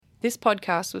This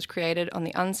podcast was created on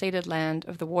the unceded land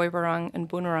of the Woiwurrung and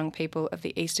Boonwurrung people of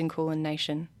the Eastern Kulin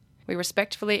Nation. We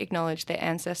respectfully acknowledge their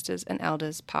ancestors and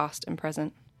elders, past and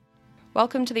present.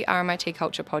 Welcome to the RMIT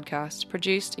Culture Podcast,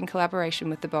 produced in collaboration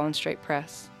with the Bowen Street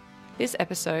Press. This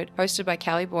episode, hosted by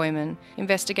Callie Boyman,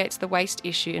 investigates the waste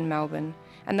issue in Melbourne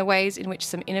and the ways in which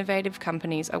some innovative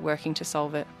companies are working to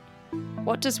solve it.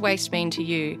 What Does Waste Mean to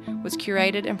You was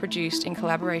curated and produced in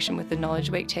collaboration with the Knowledge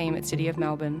Week team at City of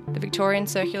Melbourne, the Victorian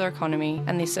Circular Economy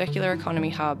and the Circular Economy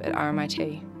Hub at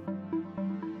RMIT.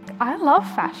 I love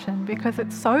fashion because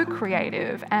it's so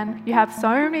creative and you have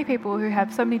so many people who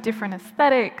have so many different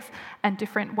aesthetics and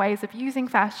different ways of using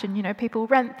fashion. You know, people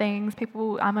rent things,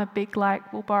 I'm a big,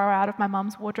 will borrow out of my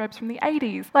mum's wardrobes from the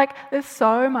 80s. There's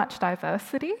so much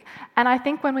diversity. And I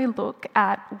think when we look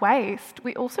at waste,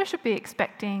 we also should be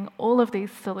expecting all of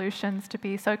these solutions to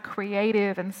be so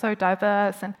creative and so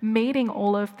diverse and meeting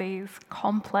all of these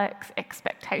complex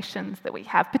expectations that we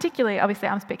have. Particularly, obviously,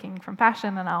 I'm speaking from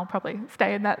fashion and I'll probably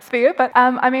stay in that sphere. But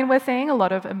we're seeing a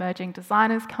lot of emerging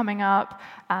designers coming up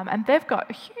and they've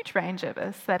got a huge range of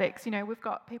aesthetics. You know, we've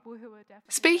got people who are definitely...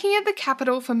 Speaking at the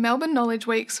Capital for Melbourne Knowledge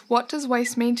Week's What Does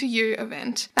Waste Mean to You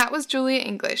event, that was Julia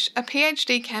English, a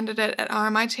PhD candidate at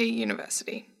RMIT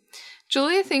University.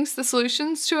 Julia thinks the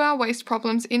solutions to our waste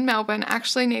problems in Melbourne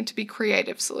actually need to be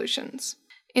creative solutions.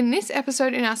 In this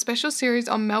episode in our special series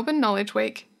on Melbourne Knowledge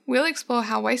Week, we'll explore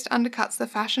how waste undercuts the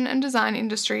fashion and design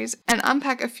industries and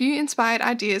unpack a few inspired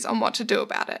ideas on what to do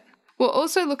about it. We'll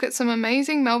also look at some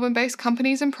amazing Melbourne-based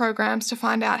companies and programs to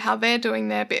find out how they're doing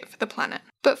their bit for the planet.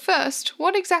 But first,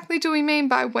 what exactly do we mean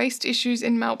by waste issues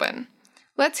in Melbourne?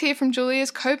 Let's hear from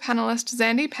Julia's co-panellist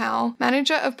Zandy Powell,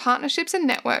 Manager of Partnerships and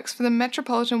Networks for the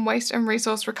Metropolitan Waste and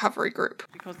Resource Recovery Group.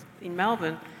 Because in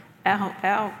Melbourne,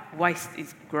 our waste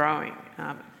is growing.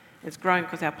 It's growing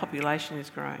because our population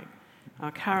is growing.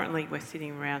 Currently, we're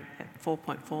sitting around at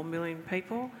 4.4 million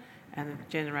people and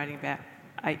generating about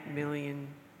 8 million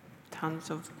tonnes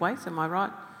of waste. Am I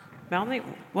right, Melanie?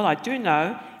 What I do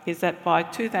know is that by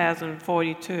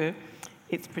 2042,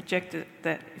 it's projected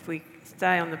that if we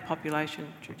stay on the population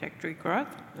trajectory growth,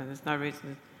 and there's no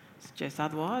reason to suggest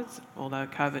otherwise, although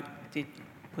COVID did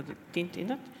put a dent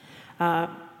in it, but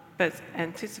it's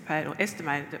anticipated or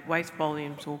estimated that waste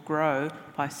volumes will grow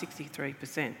by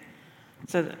 63%.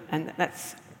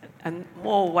 That's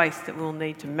more waste that we'll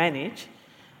need to manage.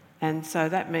 And so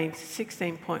that means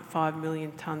 16.5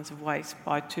 million tonnes of waste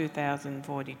by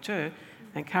 2042,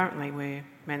 and currently we're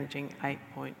managing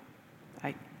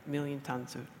 8.8 million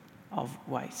tonnes of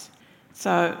waste.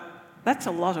 So that's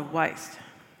a lot of waste.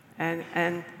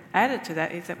 And added to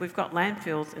that is that we've got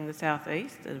landfills in the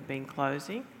southeast that have been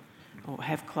closing, or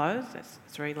have closed. That's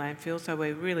 3 landfills, so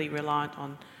we're really reliant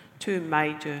on 2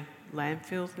 major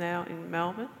landfills now in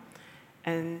Melbourne.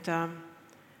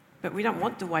 But we don't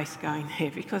want the waste going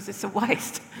there because it's a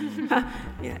waste.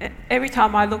 Every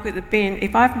time I look at the bin,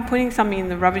 if I'm putting something in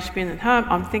the rubbish bin at home,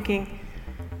 I'm thinking,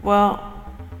 well,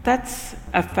 that's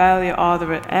a failure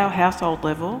either at our household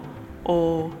level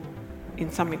or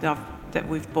in something that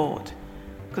we've bought.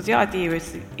 Because the idea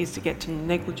is to get to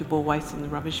negligible waste in the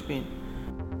rubbish bin.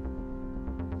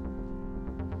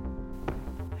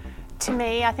 To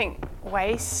me, I think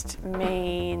waste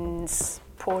means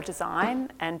poor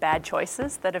design and bad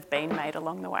choices that have been made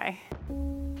along the way.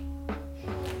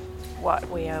 What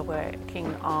we are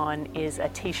working on is a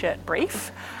t-shirt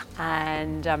brief,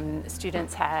 and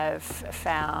students have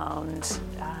found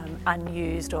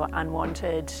unused or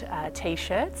unwanted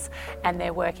t-shirts, and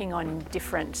they're working on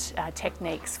different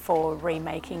techniques for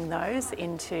remaking those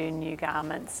into new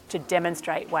garments to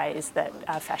demonstrate ways that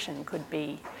fashion could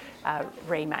be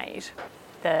remade.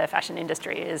 The fashion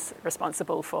industry is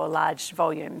responsible for large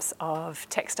volumes of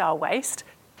textile waste,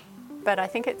 but I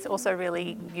think it's also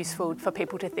really useful for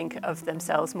people to think of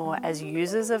themselves more as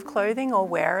users of clothing or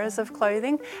wearers of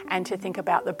clothing, and to think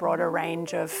about the broader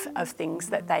range of things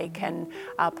that they can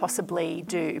possibly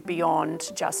do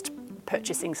beyond just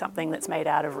purchasing something that's made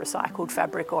out of recycled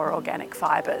fabric or organic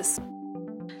fibres.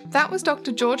 That was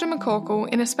Dr. Georgia McCorkle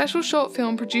in a special short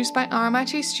film produced by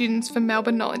RMIT students for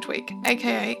Melbourne Knowledge Week,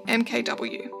 aka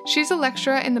MKW. She's a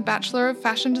lecturer in the Bachelor of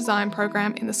Fashion Design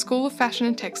program in the School of Fashion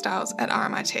and Textiles at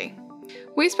RMIT.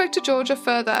 We spoke to Georgia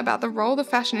further about the role the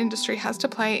fashion industry has to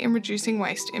play in reducing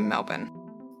waste in Melbourne.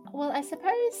 Well, I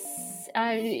suppose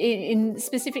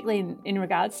specifically in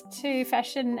regards to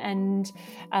fashion and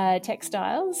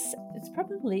textiles, it's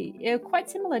probably quite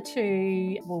similar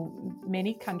to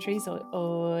many countries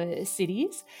or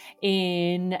cities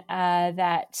in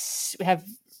that we have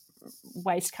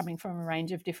waste coming from a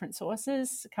range of different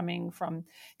sources, coming from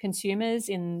consumers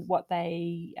in what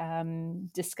they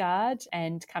discard,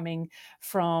 and coming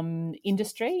from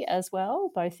industry as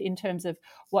well, both in terms of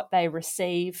what they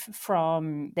receive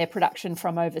from their production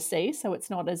from overseas. So it's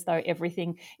not as though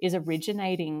everything is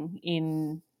originating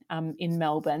in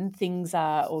Melbourne. Things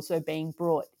are also being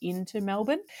brought into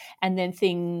Melbourne, and then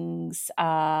things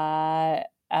are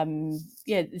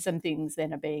some things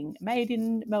then are being made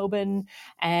in Melbourne,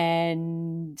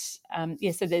 and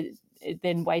so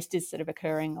then waste is sort of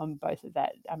occurring on both of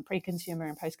that pre-consumer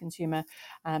and post-consumer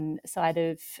side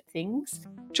of things.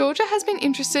 Georgia has been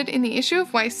interested in the issue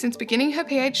of waste since beginning her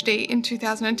PhD in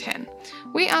 2010.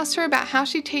 We asked her about how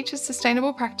she teaches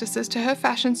sustainable practices to her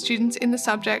fashion students in the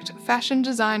subject Fashion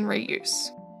Design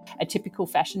Reuse. A typical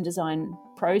fashion design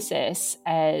process,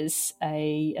 as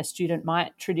a student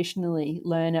might traditionally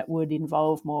learn it, would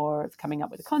involve more of coming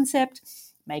up with a concept,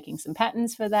 making some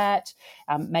patterns for that,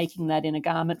 making that in a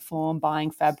garment form, buying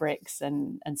fabrics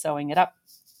and sewing it up.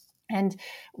 And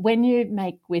when you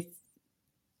make with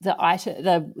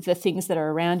the things that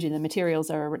are around you, the materials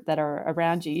that are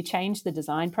around you, you change the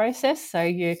design process. So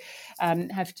you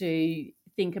have to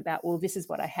think about, well, this is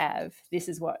what I have, this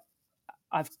is what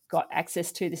I've got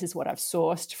access to, this is what I've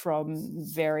sourced from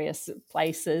various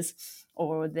places,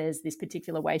 or there's this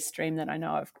particular waste stream that I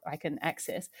know I can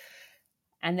access.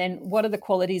 And then what are the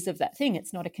qualities of that thing?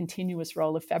 It's not a continuous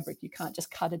roll of fabric. You can't just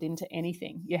cut it into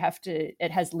anything.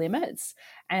 It has limits.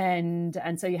 And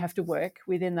so you have to work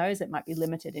within those. It might be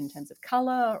limited in terms of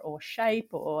colour or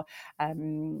shape, or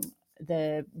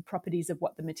the properties of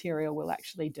what the material will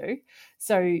actually do.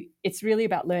 So it's really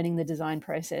about learning the design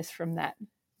process from that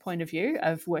point of view,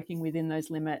 of working within those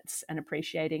limits and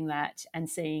appreciating that and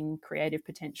seeing creative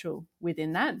potential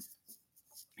within that.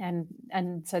 And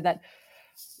so that,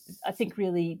 I think,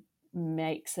 really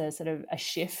makes a sort of a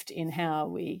shift in how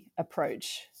we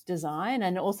approach design.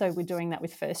 And also we're doing that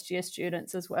with first year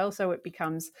students as well. So it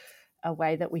becomes a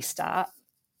way that we start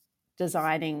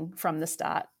designing from the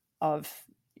start of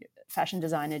fashion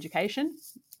design education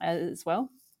as well,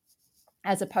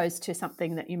 as opposed to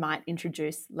something that you might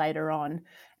introduce later on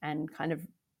and kind of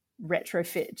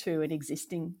retrofit to an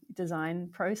existing design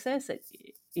process.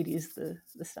 It is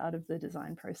the start of the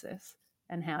design process,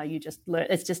 and how you just learn.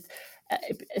 It's just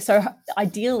so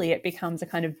ideally it becomes a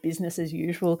kind of business as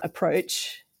usual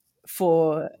approach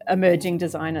for emerging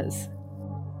designers.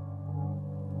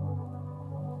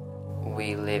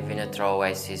 We live in a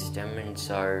throwaway system, and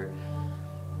so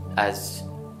as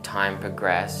time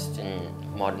progressed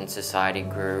and modern society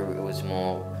grew, it was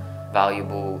more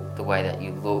valuable the way that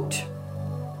you looked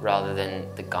rather than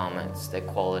the garments, their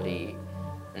quality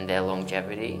and their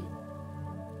longevity.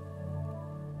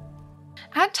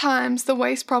 At times, the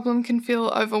waste problem can feel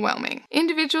overwhelming.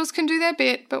 Individuals can do their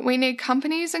bit, but we need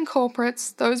companies and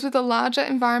corporates, those with a larger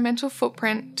environmental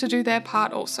footprint, to do their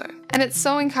part also. And it's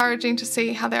so encouraging to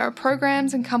see how there are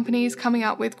programs and companies coming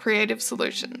up with creative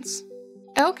solutions.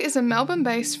 Elk is a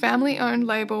Melbourne-based family-owned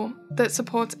label that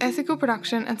supports ethical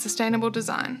production and sustainable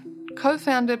design,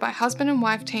 co-founded by husband and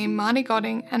wife team Marnie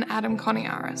Godding and Adam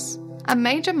Koniaris. A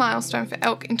major milestone for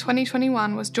Elk in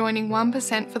 2021 was joining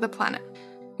 1% for the planet.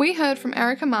 We heard from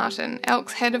Erica Martin,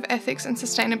 Elk's Head of Ethics and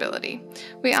Sustainability.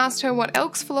 We asked her what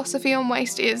Elk's philosophy on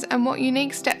waste is and what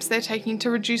unique steps they're taking to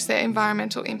reduce their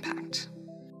environmental impact.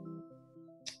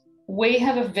 We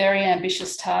have a very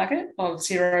ambitious target of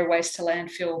zero waste to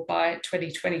landfill by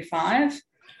 2025.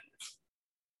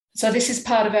 So this is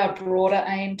part of our broader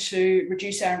aim to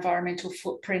reduce our environmental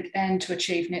footprint and to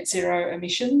achieve net zero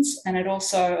emissions. And it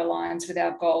also aligns with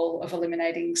our goal of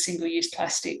eliminating single-use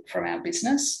plastic from our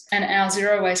business. And our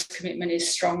zero waste commitment is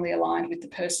strongly aligned with the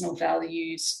personal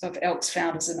values of Elk's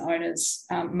founders and owners,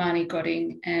 Marnie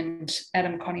Godding and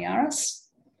Adam Koniaris.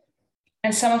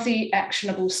 And some of the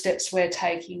actionable steps we're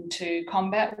taking to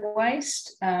combat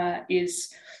waste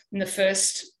is, in the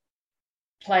first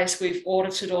place, we've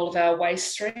audited all of our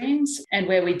waste streams, and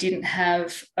where we didn't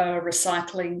have a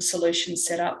recycling solution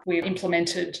set up, we've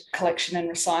implemented collection and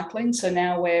recycling. So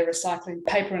now we're recycling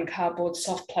paper and cardboard,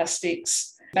 soft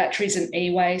plastics, batteries, and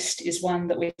e-waste is one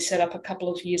that we set up a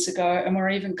couple of years ago, and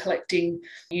we're even collecting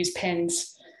used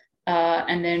pens.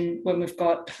 And then when we've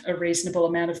got a reasonable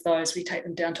amount of those, we take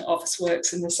them down to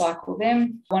Officeworks and recycle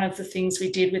them. One of the things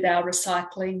we did with our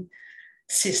recycling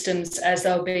systems as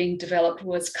they were being developed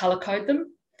was colour code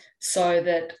them, so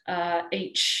that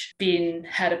each bin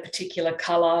had a particular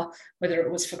colour, whether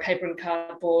it was for paper and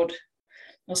cardboard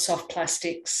or soft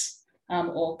plastics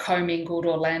or commingled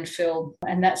or landfill.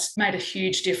 And that's made a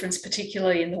huge difference,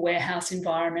 particularly in the warehouse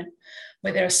environment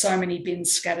where there are so many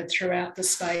bins scattered throughout the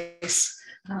space.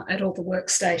 at all the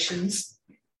workstations.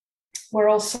 We're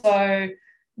also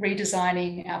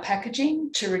redesigning our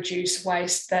packaging to reduce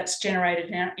waste that's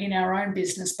generated in our own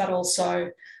business, but also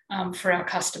for our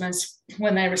customers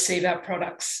when they receive our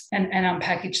products and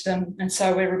unpackage them. And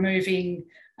so we're removing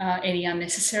any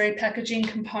unnecessary packaging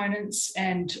components,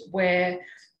 and we're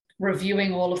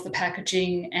reviewing all of the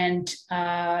packaging and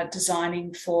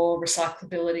designing for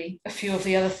recyclability. A few of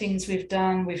the other things we've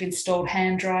done, we've installed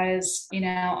hand dryers in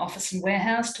our office and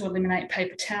warehouse to eliminate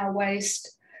paper towel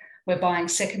waste. We're buying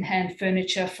secondhand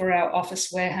furniture for our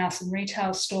office, warehouse and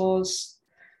retail stores.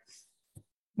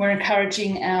 We're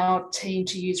encouraging our team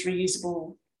to use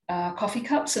reusable coffee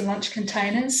cups and lunch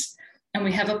containers. And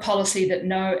we have a policy that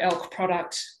no elk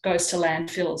product goes to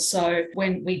landfill. So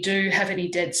when we do have any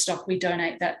dead stock, we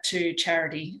donate that to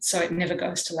charity. So it never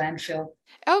goes to landfill.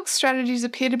 Elk's strategies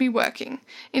appear to be working.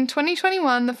 In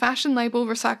 2021, the fashion label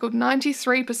recycled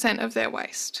 93% of their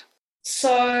waste.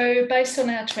 So based on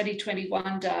our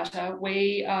 2021 data,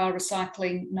 we are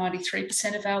recycling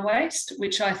 93% of our waste,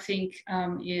 which I think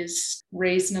is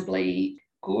reasonably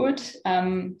good.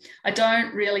 I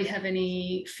don't really have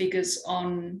any figures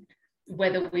on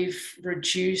whether we've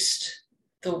reduced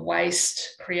the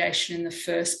waste creation in the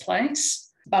first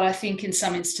place. But I think in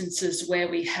some instances where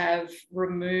we have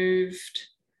removed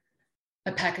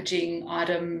a packaging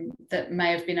item that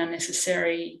may have been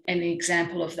unnecessary, an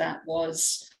example of that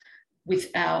was with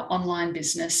our online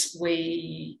business.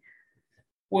 We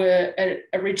were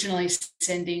originally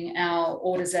sending our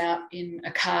orders out in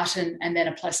a carton and then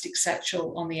a plastic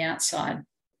satchel on the outside.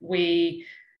 We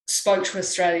spoke to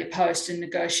Australia Post and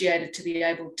negotiated to be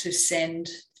able to send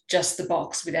just the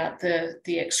box without the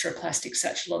extra plastic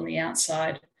satchel on the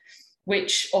outside,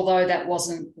 which, although that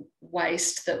wasn't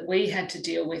waste that we had to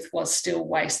deal with, was still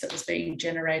waste that was being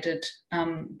generated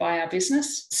by our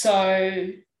business. So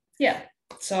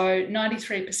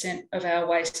 93% of our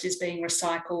waste is being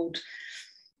recycled,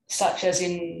 such as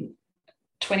in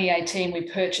 2018, we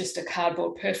purchased a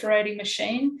cardboard perforating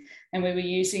machine, and we were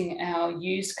using our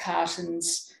used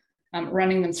cartons,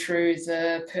 running them through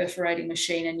the perforating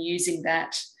machine and using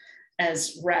that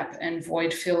as wrap and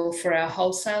void fill for our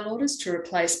wholesale orders to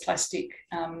replace plastic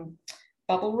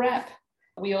bubble wrap.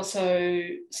 We also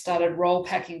started roll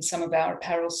packing some of our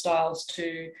apparel styles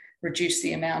to reduce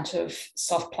the amount of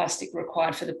soft plastic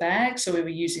required for the bag. So we were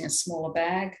using a smaller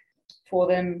bag for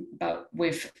them, but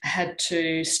we've had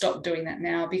to stop doing that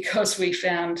now because we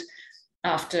found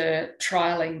after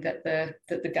trialling that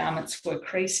the garments were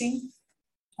creasing.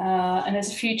 And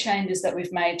there's a few changes that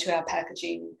we've made to our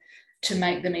packaging to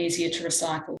make them easier to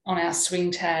recycle. On our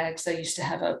swing tags, they used to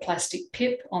have a plastic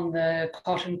pip on the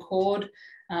cotton cord.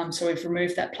 So we've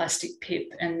removed that plastic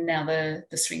pip, and now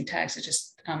the swing tags are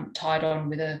just tied on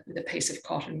with a piece of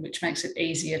cotton, which makes it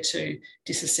easier to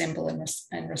disassemble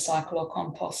and recycle or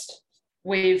compost.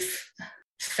 We've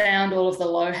found all of the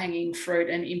low-hanging fruit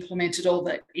and implemented all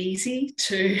the easier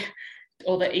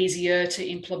to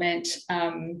implement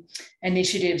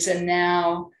initiatives, and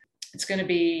now it's going to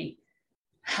be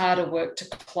harder work to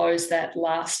close that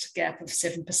last gap of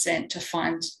 7% to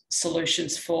find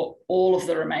solutions for all of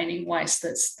the remaining waste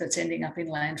that's ending up in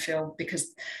landfill,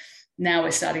 because now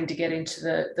we're starting to get into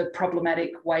the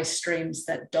problematic waste streams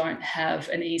that don't have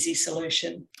an easy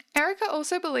solution. Erica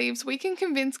also believes we can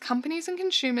convince companies and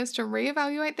consumers to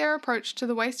reevaluate their approach to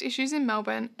the waste issues in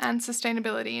Melbourne and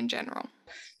sustainability in general.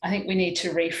 I think we need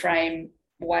to reframe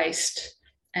waste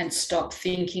and stop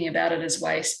thinking about it as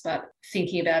waste, but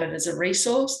thinking about it as a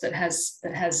resource that has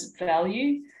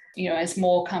value. You know, as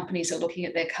more companies are looking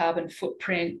at their carbon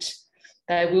footprint,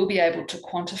 they will be able to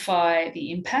quantify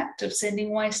the impact of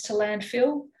sending waste to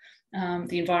landfill,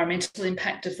 the environmental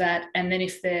impact of that, and then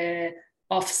if they're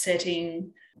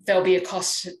offsetting, there'll be a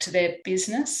cost to their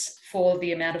business for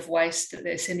the amount of waste that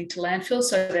they're sending to landfill.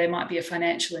 So there might be a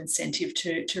financial incentive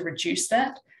to reduce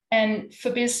that. And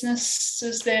for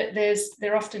businesses,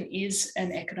 there often is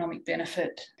an economic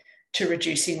benefit to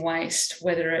reducing waste,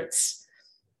 whether it's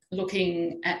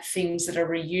looking at things that are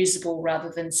reusable rather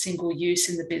than single use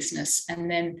in the business. And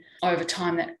then over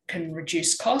time, that can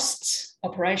reduce costs,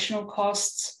 operational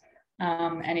costs.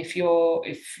 And if you're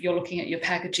looking at your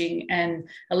packaging and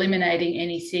eliminating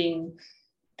anything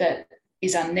that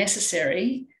is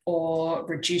unnecessary or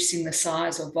reducing the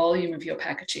size or volume of your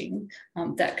packaging,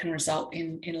 that can result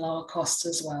in lower costs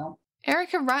as well.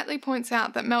 Erica rightly points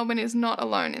out that Melbourne is not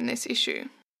alone in this issue.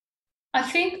 I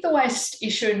think the waste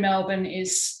issue in Melbourne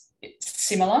is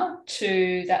similar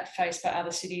to that faced by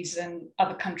other cities and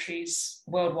other countries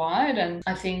worldwide. And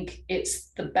I think it's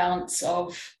the balance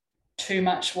of too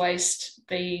much waste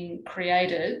being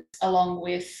created along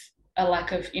with a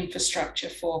lack of infrastructure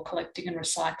for collecting and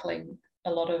recycling a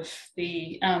lot of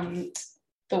the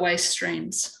waste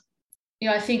streams.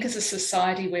 I think as a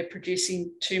society we're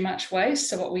producing too much waste,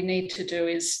 so what we need to do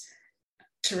is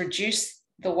to reduce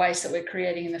the waste that we're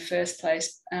creating in the first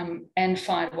place, and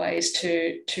find ways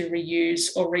to reuse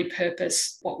or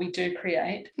repurpose what we do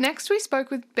create. Next, we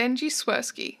spoke with Benji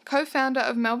Swirsky, co-founder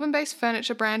of Melbourne-based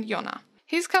furniture brand Yona.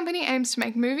 His company aims to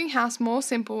make moving house more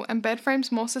simple and bed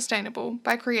frames more sustainable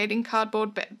by creating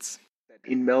cardboard beds.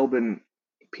 In Melbourne,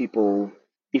 people,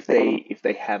 if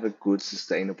they have a good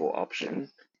sustainable option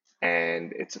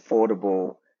and it's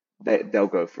affordable, they'll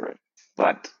go for it.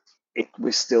 But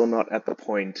we're still not at the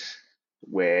point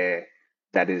where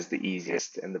that is the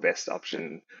easiest and the best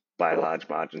option by a large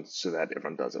margin so that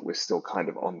everyone does it. We're still kind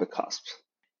of on the cusp.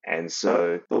 And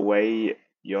so the way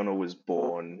Yona was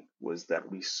born was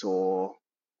that we saw,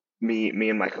 me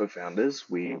and my co-founders,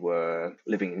 we were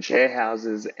living in share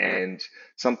houses, and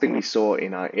something we saw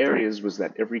in our areas was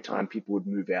that every time people would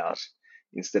move out,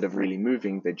 instead of really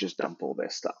moving, they'd just dump all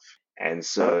their stuff. And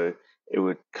so it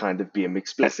would kind of be a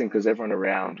mixed blessing because everyone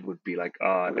around would be like,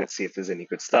 oh, let's see if there's any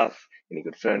good stuff, any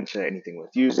good furniture, anything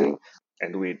worth using.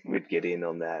 And we'd get in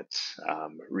on that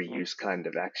reuse kind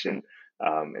of action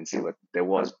and see what there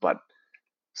was. But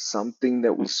something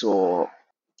that we saw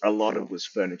a lot of was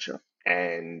furniture.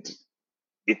 And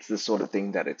it's the sort of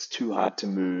thing that it's too hard to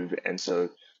move. And so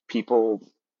people,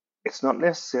 it's not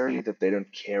necessarily that they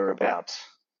don't care about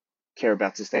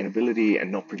sustainability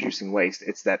and not producing waste.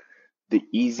 It's that the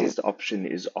easiest option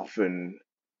is often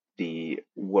the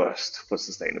worst for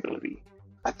sustainability.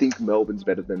 I think Melbourne's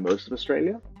better than most of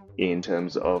Australia in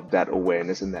terms of that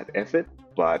awareness and that effort,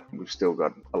 but we've still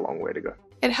got a long way to go.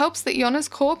 It helps that Yona's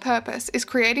core purpose is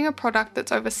creating a product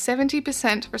that's over 70%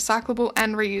 recyclable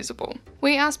and reusable.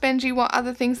 We asked Benji what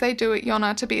other things they do at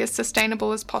Yona to be as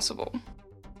sustainable as possible.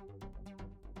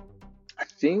 I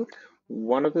think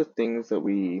one of the things that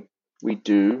we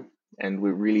do, and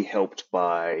we're really helped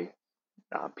by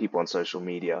people on social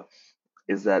media,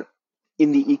 is that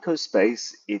in the eco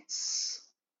space, it's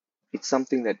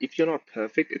something that if you're not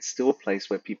perfect, it's still a place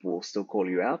where people will still call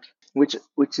you out, which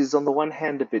is on the one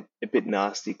hand a bit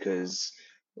nasty because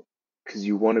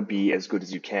you want to be as good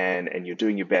as you can and you're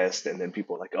doing your best, and then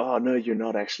people are like, oh no, you're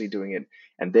not actually doing it,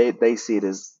 and they see it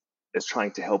as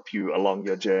trying to help you along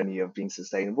your journey of being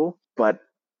sustainable. But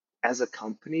as a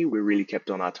company, we're really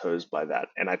kept on our toes by that,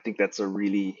 and I think that's a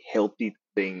really healthy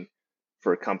thing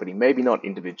for a company. Maybe not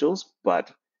individuals,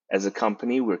 but as a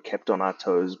company, we're kept on our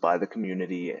toes by the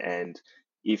community. And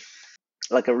if,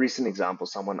 like a recent example,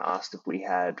 someone asked if we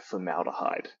had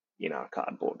formaldehyde in our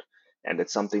cardboard, and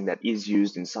it's something that is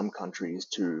used in some countries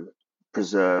to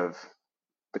preserve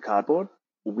the cardboard.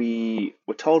 We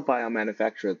were told by our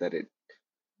manufacturer that it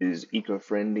is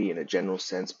eco-friendly in a general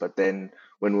sense, but then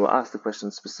when we were asked the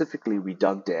question specifically, we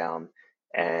dug down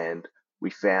and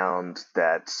we found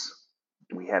that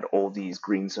we had all these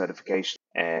green certifications,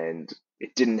 and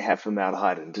it didn't have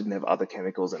formaldehyde and didn't have other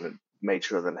chemicals, and it made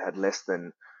sure that it had less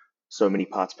than so many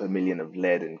parts per million of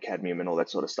lead and cadmium and all that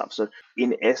sort of stuff. So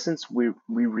in essence, we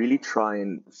really try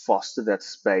and foster that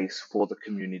space for the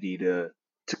community to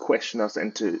question us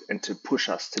and to push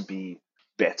us to be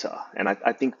better. And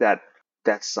I think that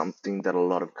that's something that a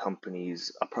lot of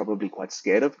companies are probably quite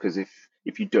scared of, because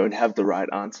if you don't have the right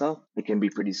answer, it can be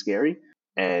pretty scary.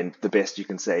 And the best you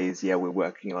can say is, yeah, we're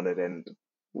working on it and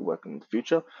we'll work on the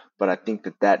future. But I think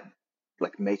that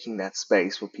like making that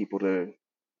space for people to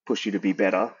push you to be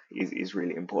better is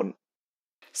really important.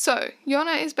 So,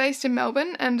 Yona is based in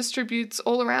Melbourne and distributes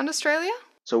all around Australia?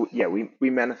 So yeah, we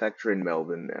manufacture in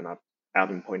Melbourne and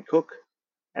out in Point Cook,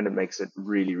 and it makes it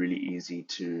really, really easy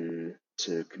to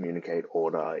communicate,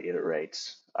 order, iterate,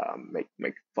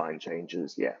 make fine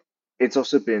changes. Yeah. It's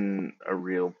also been a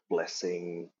real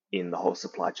blessing in the whole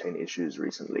supply chain issues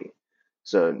recently.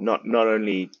 So not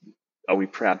only are we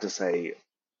proud to say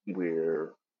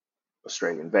we're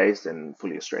Australian based and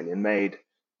fully Australian made,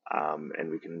 and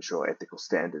we can ensure ethical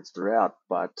standards throughout,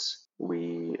 but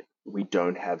we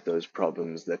don't have those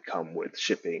problems that come with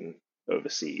shipping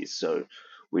overseas. So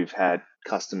we've had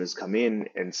customers come in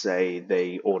and say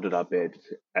they ordered our bed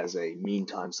as a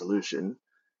meantime solution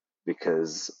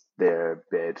because their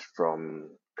bed from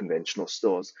conventional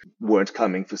stores weren't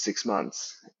coming for 6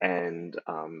 months, and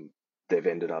they've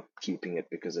ended up keeping it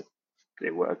because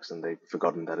it works, and they've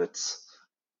forgotten that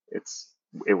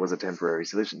it was a temporary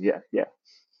solution. Yeah.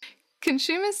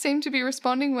 Consumers seem to be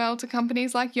responding well to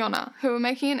companies like Yona, who are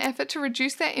making an effort to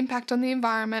reduce their impact on the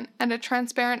environment and are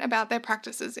transparent about their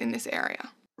practices in this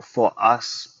area. For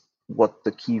us, what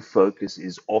the key focus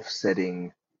is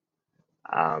offsetting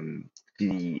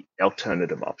the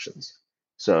alternative options.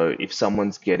 So if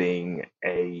someone's getting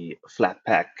a flat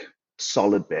pack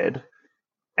solid bed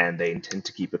and they intend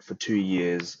to keep it for 2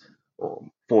 years or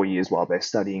 4 years while they're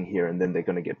studying here, and then they're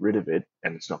going to get rid of it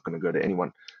and it's not going to go to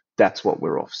anyone, that's what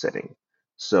we're offsetting.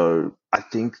 So I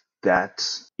think that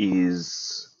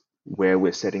is where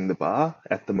we're setting the bar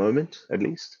at the moment, at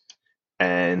least.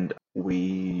 And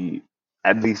we,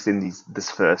 at least in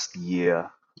this first year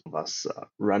of us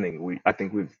running, I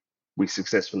think we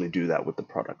successfully do that with the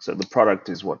product. So the product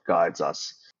is what guides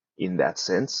us in that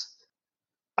sense.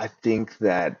 I think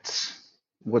that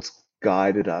what's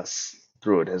guided us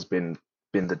through it has been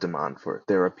the demand for it.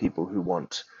 There are people who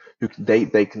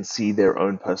they can see their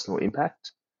own personal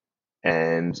impact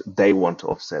and they want to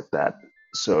offset that.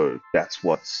 So that's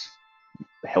what's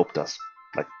helped us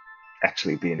like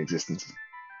actually be in existence.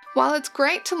 While it's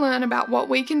great to learn about what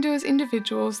we can do as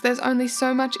individuals, there's only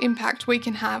so much impact we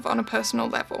can have on a personal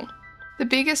level. The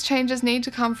biggest changes need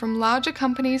to come from larger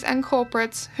companies and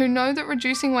corporates who know that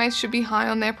reducing waste should be high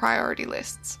on their priority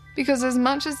lists. Because as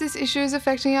much as this issue is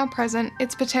affecting our present,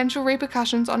 its potential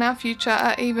repercussions on our future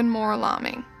are even more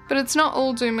alarming. But it's not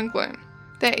all doom and gloom.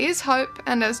 There is hope,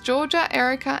 and as Georgia,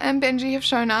 Erica and Benji have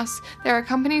shown us, there are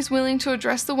companies willing to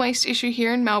address the waste issue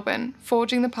here in Melbourne,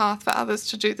 forging the path for others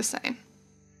to do the same.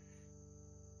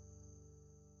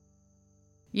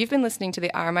 You've been listening to the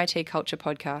RMIT Culture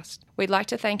Podcast. We'd like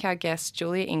to thank our guests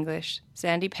Julia English,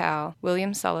 Sandy Powell,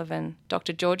 William Sullivan,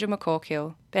 Dr. Georgia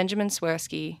McCorkill, Benjamin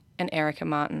Swirsky, and Erica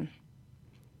Martin.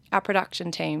 Our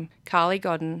production team, Carly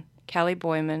Godden, Callie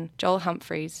Boyman, Joel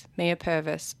Humphreys, Mia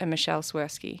Purvis, and Michelle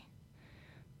Swirsky.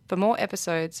 For more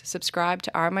episodes, subscribe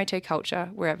to RMIT Culture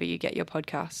wherever you get your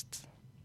podcasts.